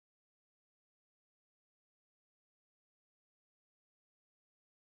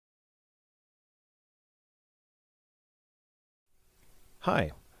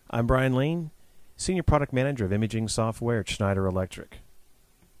Hi, I'm Brian Lane, Senior Product Manager of Imaging Software at Schneider Electric.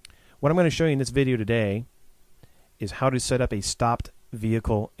 What I'm going to show you in this video today is how to set up a stopped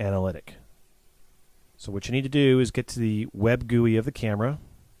vehicle analytic. So what you need to do is get to the web GUI of the camera,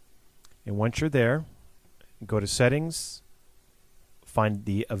 and once you're there, go to Settings, find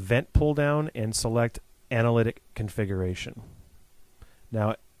the Event pull-down, and select Analytic Configuration.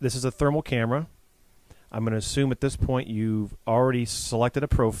 Now, this is a thermal camera. I'm going to assume at this point you've already selected a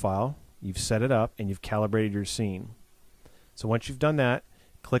profile, you've set it up, and you've calibrated your scene. So once you've done that,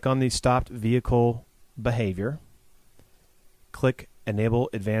 click on the Stopped Vehicle Behavior, click Enable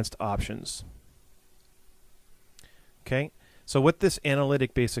Advanced Options. Okay, so what this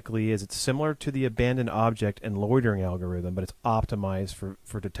analytic basically is, it's similar to the abandoned object and loitering algorithm, but it's optimized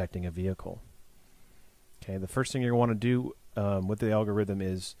for detecting a vehicle. Okay, the first thing you want to do with the algorithm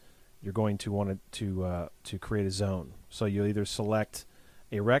is you're going to want to create a zone. So you'll either select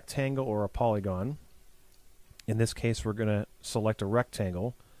a rectangle or a polygon. In this case, we're going to select a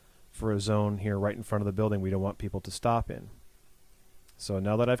rectangle for a zone here right in front of the building we don't want people to stop in. So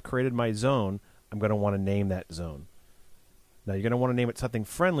now that I've created my zone, I'm going to want to name that zone. Now you're going to want to name it something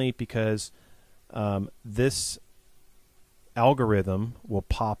friendly because this algorithm will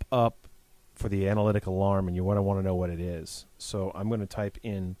pop up for the analytic alarm, and you want to know what it is. So I'm going to type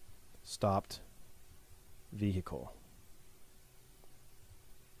in stopped vehicle.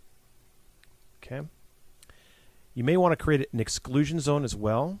 Okay. You may want to create an exclusion zone as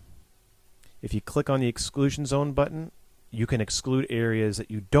well. If you click on the exclusion zone button, you can exclude areas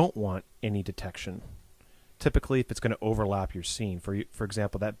that you don't want any detection. Typically, if it's going to overlap your scene. For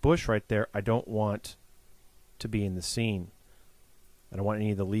example, that bush right there, I don't want to be in the scene. I don't want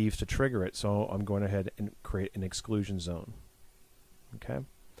any of the leaves to trigger it, so I'm going ahead and create an exclusion zone. Okay.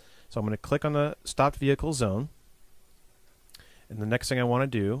 So I'm going to click on the stopped vehicle zone, and the next thing I want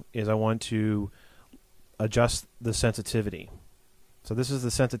to do is I want to adjust the sensitivity. So this is the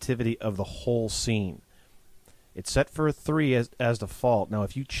sensitivity of the whole scene. It's set for 3 as default. Now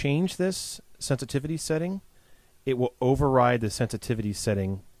if you change this sensitivity setting, it will override the sensitivity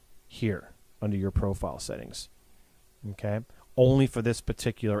setting here under your profile settings. Okay? Only for this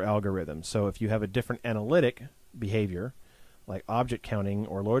particular algorithm. So if you have a different analytic behavior, like object counting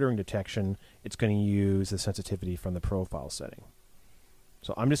or loitering detection, it's going to use the sensitivity from the profile setting.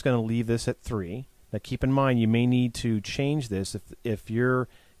 So I'm just going to leave this at 3. Now keep in mind you may need to change this if you're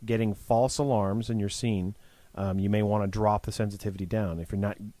getting false alarms in your scene. You may want to drop the sensitivity down. If you're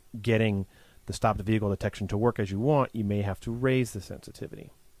not getting the stopped vehicle detection to work as you want, you may have to raise the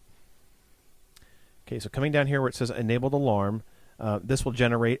sensitivity. Okay, so coming down here where it says enabled alarm, this will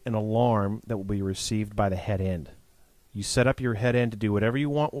generate an alarm that will be received by the head end. You set up your head end to do whatever you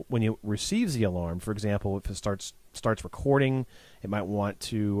want when it receives the alarm. For example, if it starts recording, it might want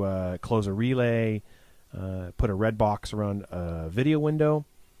to close a relay, put a red box around a video window,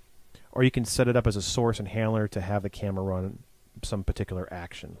 or you can set it up as a source and handler to have the camera run some particular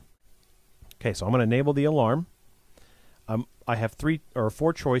action. Okay, so I'm going to enable the alarm. I have 3 or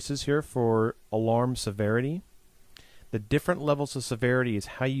 4 choices here for alarm severity. The different levels of severity is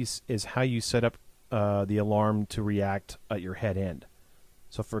how you set up the alarm to react at your head end.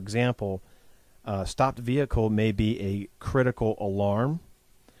 So for example, stopped vehicle may be a critical alarm,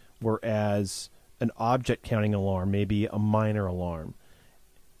 whereas an object counting alarm may be a minor alarm.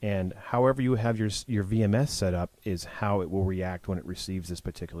 And however you have your VMS set up is how it will react when it receives this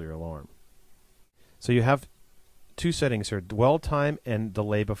particular alarm. So you have 2 settings here, dwell time and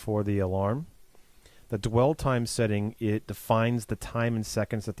delay before the alarm. The dwell time setting, it defines the time in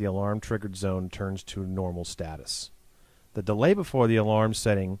seconds that the alarm triggered zone turns to normal status. The delay before the alarm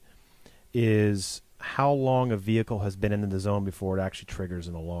setting is how long a vehicle has been in the zone before it actually triggers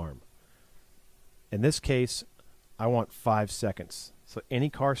an alarm. In this case, I want 5 seconds. So any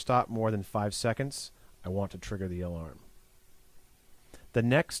car stop more than 5 seconds, I want to trigger the alarm. The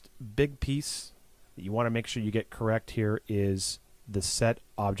next big piece that you want to make sure you get correct here is the set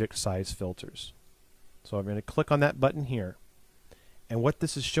object size filters. So I'm going to click on that button here, and what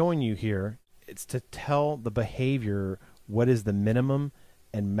this is showing you here, it's to tell the behavior what is the minimum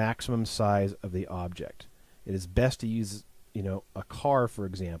and maximum size of the object. It is best to use, a car, for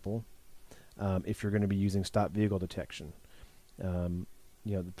example, if you're going to be using stopped vehicle detection.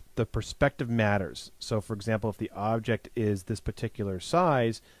 The perspective matters. So for example, if the object is this particular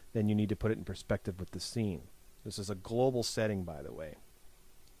size, then you need to put it in perspective with the scene. This is a global setting, by the way.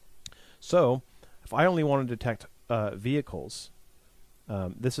 So if I only want to detect vehicles,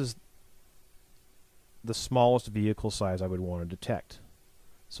 this is the smallest vehicle size I would want to detect.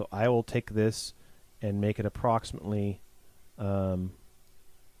 So I will take this and make it approximately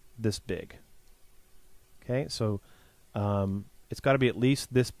this big. Okay, so it's got to be at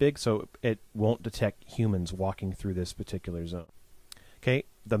least this big so it won't detect humans walking through this particular zone. Okay,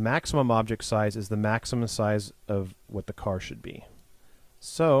 the maximum object size is the maximum size of what the car should be.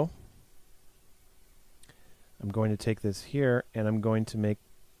 So I'm going to take this here and I'm going to make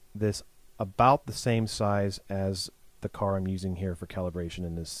this about the same size as the car I'm using here for calibration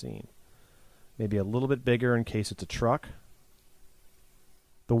in this scene. Maybe a little bit bigger in case it's a truck.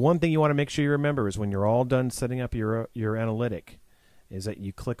 The one thing you want to make sure you remember is when you're all done setting up your analytic is that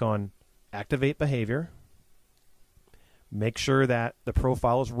you click on Activate Behavior, make sure that the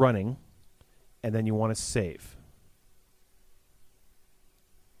profile is running, and then you want to save.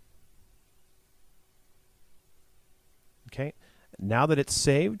 Okay, now that it's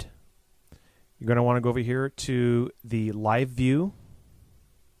saved, you're going to want to go over here to the live view.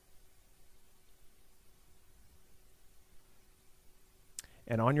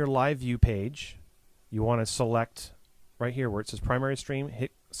 And on your live view page, you want to select right here where it says primary stream,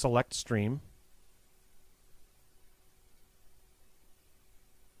 hit select stream.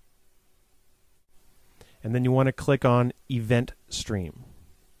 And then you want to click on event stream.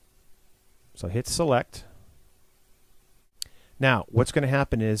 So hit select. Now, what's going to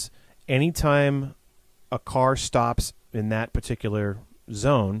happen is anytime a car stops in that particular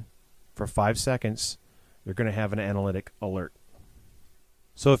zone for 5 seconds, you're going to have an analytic alert.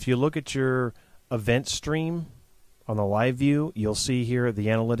 So if you look at your event stream on the live view, you'll see here the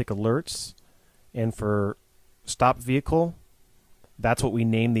analytic alerts. And for stopped vehicle, that's what we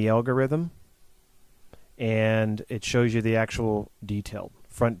named the algorithm. And it shows you the actual detail.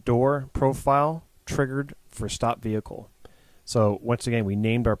 Front door profile triggered for stopped vehicle. So once again, we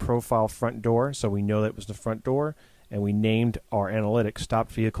named our profile front door, so we know that it was the front door, and we named our analytic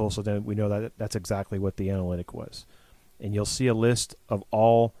stopped vehicle, so then we know that that's exactly what the analytic was. And you'll see a list of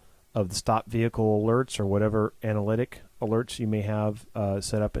all of the stopped vehicle alerts or whatever analytic alerts you may have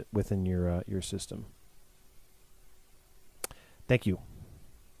set up within your system. Thank you.